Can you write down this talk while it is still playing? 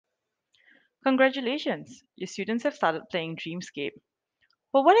Congratulations! Your students have started playing Dreamscape.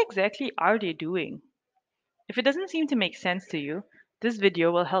 But what exactly are they doing? If it doesn't seem to make sense to you, this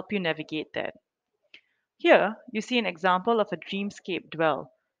video will help you navigate that. Here, you see an example of a Dreamscape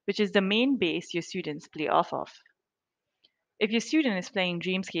dwell, which is the main base your students play off of. If your student is playing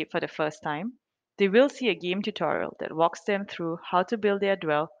Dreamscape for the first time, they will see a game tutorial that walks them through how to build their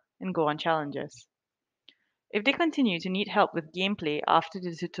dwell and go on challenges. If they continue to need help with gameplay after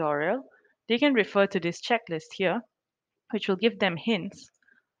the tutorial, they can refer to this checklist here, which will give them hints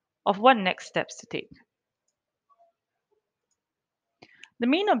of what next steps to take. The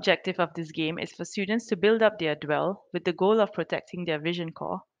main objective of this game is for students to build up their dwell with the goal of protecting their vision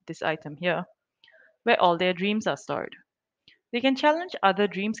core, this item here, where all their dreams are stored. They can challenge other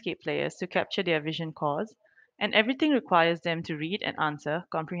Dreamscape players to capture their vision cores, and everything requires them to read and answer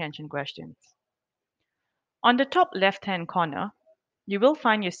comprehension questions. On the top left-hand corner, you will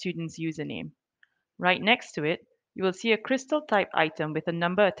find your student's username. Right next to it, you will see a crystal type item with a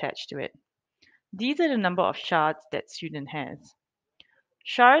number attached to it. These are the number of shards that student has.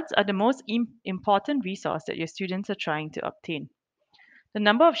 Shards are the most important resource that your students are trying to obtain. The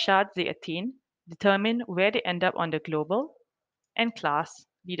number of shards they attain determine where they end up on the global and class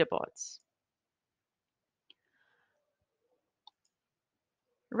leaderboards.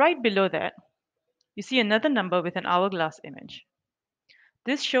 Right below that, you see another number with an hourglass image.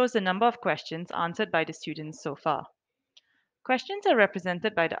 This shows the number of questions answered by the students so far. Questions are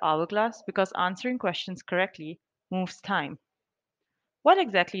represented by the hourglass because answering questions correctly moves time. What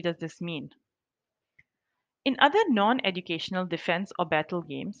exactly does this mean? In other non educational defense or battle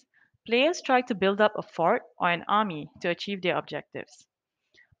games, players try to build up a fort or an army to achieve their objectives.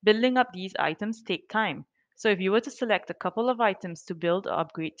 Building up these items take time, so if you were to select a couple of items to build or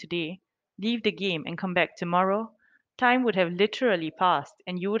upgrade today, leave the game and come back tomorrow, time would have literally passed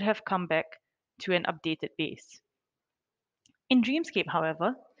and you would have come back to an updated base. In Dreamscape,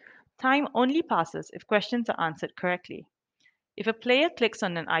 however, time only passes if questions are answered correctly. If a player clicks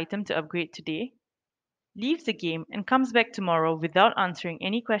on an item to upgrade today, leaves the game, and comes back tomorrow without answering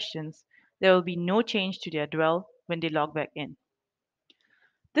any questions, there will be no change to their dwell when they log back in.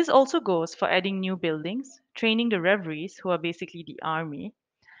 This also goes for adding new buildings, training the reveries, who are basically the army,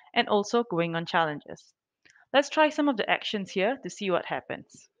 and also going on challenges. Let's try some of the actions here to see what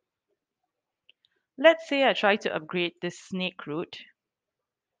happens. Let's say I try to upgrade this snake route.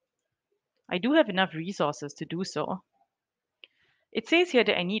 I do have enough resources to do so. It says here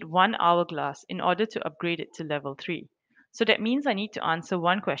that I need one hourglass in order to upgrade it to level 3. So that means I need to answer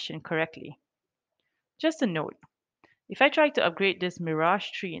one question correctly. Just a note, if I try to upgrade this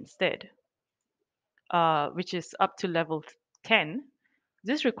mirage tree instead, which is up to level 10,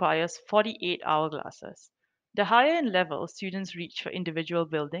 this requires 48 hourglasses. The higher in level students reach for individual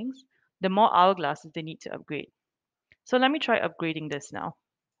buildings, the more hourglasses they need to upgrade. So let me try upgrading this now.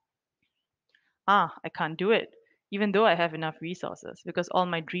 I can't do it, even though I have enough resources, because all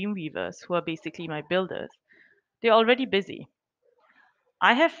my dream weavers, who are basically my builders, they're already busy.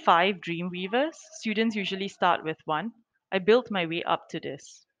 I have 5 dream weavers. Students usually start with 1. I built my way up to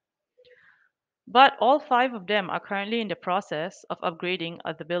this. But all 5 of them are currently in the process of upgrading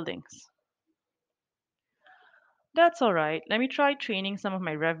other buildings. That's alright. Let me try training some of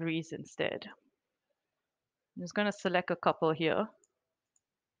my reveries instead. I'm just going to select a couple here.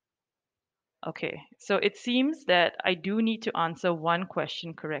 Okay, so it seems that I do need to answer one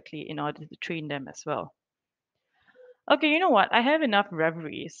question correctly in order to train them as well. Okay, you know what? I have enough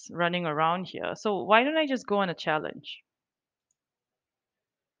reveries running around here, so why don't I just go on a challenge?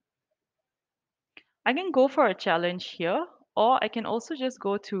 I can go for a challenge here, or I can also just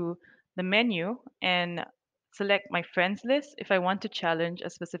go to the menu and select my friends list if I want to challenge a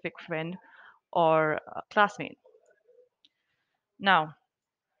specific friend or a classmate. Now,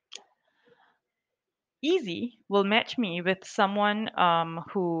 easy will match me with someone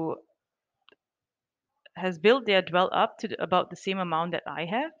who has built their dwell up to about the same amount that I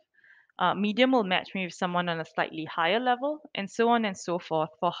have. Medium will match me with someone on a slightly higher level, and so on and so forth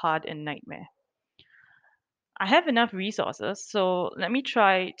for hard and nightmare. I have enough resources, so let me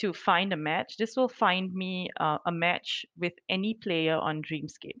try to find a match. This will find me a match with any player on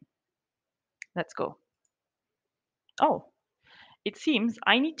Dreamscape. Let's go. Oh, it seems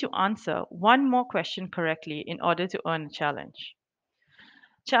I need to answer one more question correctly in order to earn a challenge.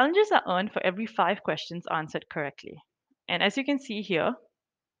 Challenges are earned for every 5 questions answered correctly. And as you can see here,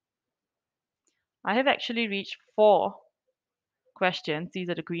 I have actually reached 4 questions. These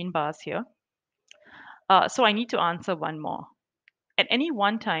are the green bars here. So I need to answer one more. At any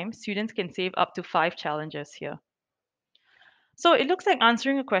one time, students can save up to 5 challenges here. So it looks like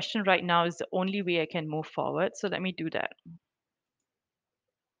answering a question right now is the only way I can move forward. So let me do that.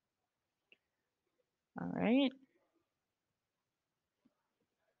 All right.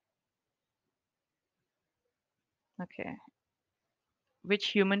 Okay. Which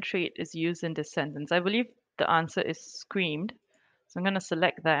human trait is used in this sentence? I believe the answer is screamed. So I'm going to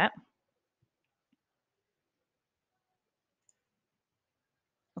select that.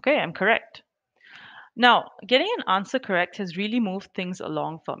 Okay, I'm correct. Now, getting an answer correct has really moved things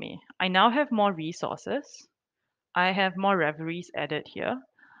along for me. I now have more resources. I have more reveries added here.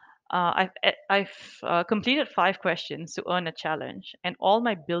 I've completed 5 questions to earn a challenge, and all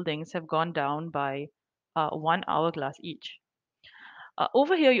my buildings have gone down by 1 hourglass each.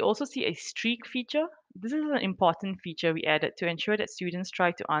 Over here, you also see a streak feature. This is an important feature we added to ensure that students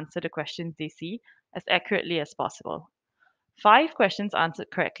try to answer the questions they see as accurately as possible. 5 questions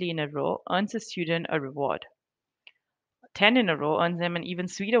answered correctly in a row earns a student a reward. 10 in a row earns them an even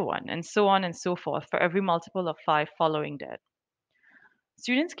sweeter one, and so on and so forth for every multiple of 5 following that.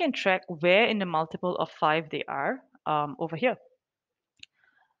 Students can track where in the multiple of 5 they are over here.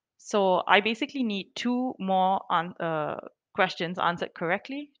 So I basically need 2 more questions answered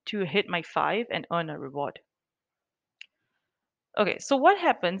correctly to hit my 5 and earn a reward. Okay, so what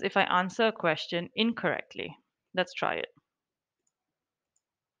happens if I answer a question incorrectly? Let's try it.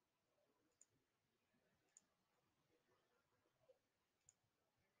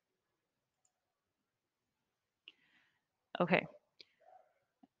 Okay,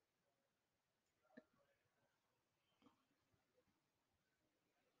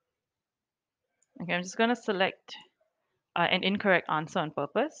 okay, I'm just going to select an incorrect answer on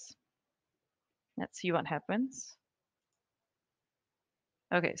purpose. Let's see what happens.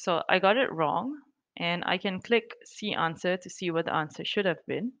 Okay, so I got it wrong, and I can click see answer to see what the answer should have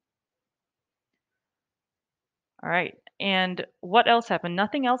been. All right, and what else happened?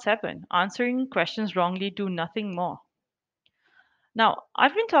 Nothing else happened. Answering questions wrongly do nothing more. Now,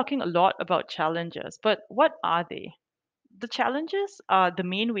 I've been talking a lot about challenges, but what are they? The challenges are the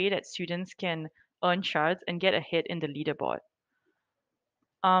main way that students can earn shards and get ahead in the leaderboard.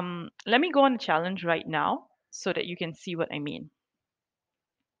 Let me go on a challenge right now so that you can see what I mean.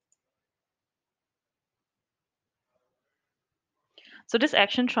 So this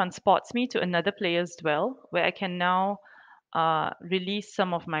action transports me to another player's dwell where I can now release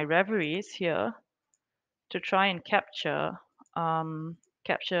some of my reveries here to try and capture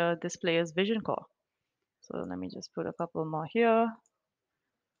this player's vision core. So let me just put a couple more here.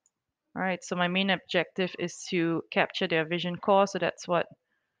 All right, so my main objective is to capture their vision core. So that's what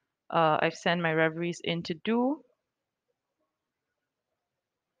I've sent my reveries in to do.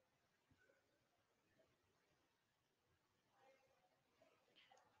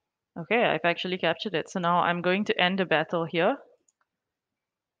 Okay, I've actually captured it. So now I'm going to end the battle here.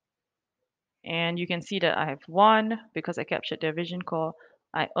 And you can see that I have won because I captured their vision core.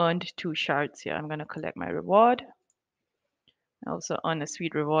 I earned 2 shards here. I'm going to collect my reward. I also earn a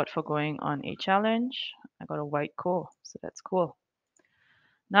sweet reward for going on a challenge. I got a white core, so that's cool.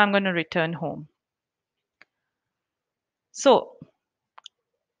 Now I'm going to return home. So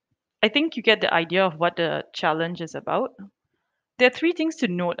I think you get the idea of what the challenge is about. There are 3 things to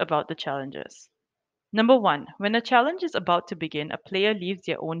note about the challenges. Number 1, when a challenge is about to begin, a player leaves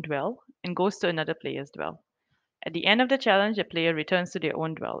their own dwell and goes to another player's dwell. At the end of the challenge, a player returns to their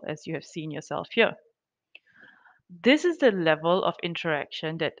own dwell, as you have seen yourself here. This is the level of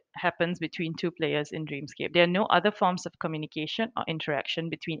interaction that happens between 2 players in Dreamscape. There are no other forms of communication or interaction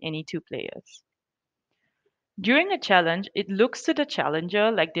between any 2 players. During a challenge, it looks to the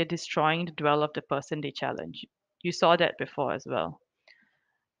challenger like they're destroying the dwell of the person they challenge. You saw that before as well.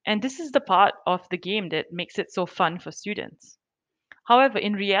 And this is the part of the game that makes it so fun for students. However,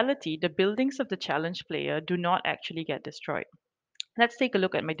 in reality, the buildings of the challenge player do not actually get destroyed. Let's take a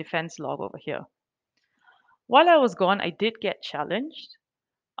look at my defense log over here. While I was gone, I did get challenged,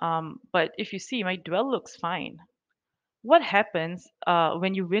 but if you see, my dwell looks fine. What happens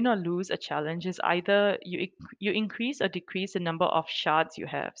when you win or lose a challenge is either you increase or decrease the number of shards you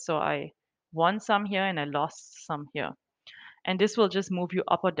have. So I won some here and I lost some here. And this will just move you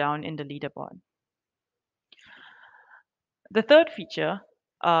up or down in the leaderboard. The third feature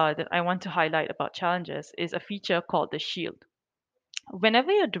that I want to highlight about challenges is a feature called the shield.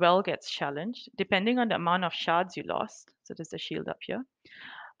 Whenever your dwell gets challenged, depending on the amount of shards you lost, so there's a shield up here,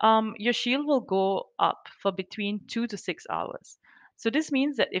 your shield will go up for between 2 to 6 hours. So this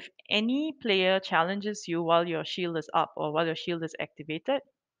means that if any player challenges you while your shield is up or while your shield is activated,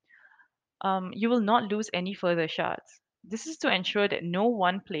 you will not lose any further shards. This is to ensure that no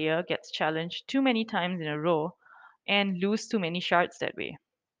one player gets challenged too many times in a row and lose too many shards that way.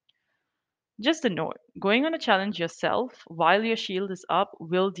 Just a note, going on a challenge yourself while your shield is up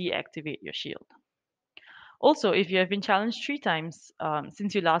will deactivate your shield. Also, if you have been challenged 3 times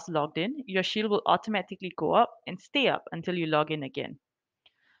since you last logged in, your shield will automatically go up and stay up until you log in again.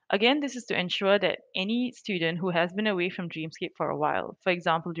 Again, this is to ensure that any student who has been away from Dreamscape for a while, for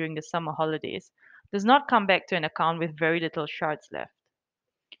example during the summer holidays, does not come back to an account with very little shards left.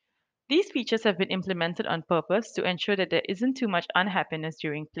 These features have been implemented on purpose to ensure that there isn't too much unhappiness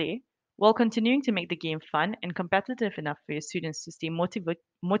during play, while continuing to make the game fun and competitive enough for your students to stay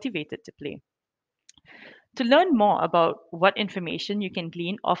motivated to play. To learn more about what information you can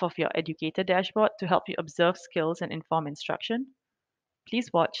glean off of your educator dashboard to help you observe skills and inform instruction, please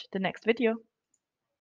watch the next video.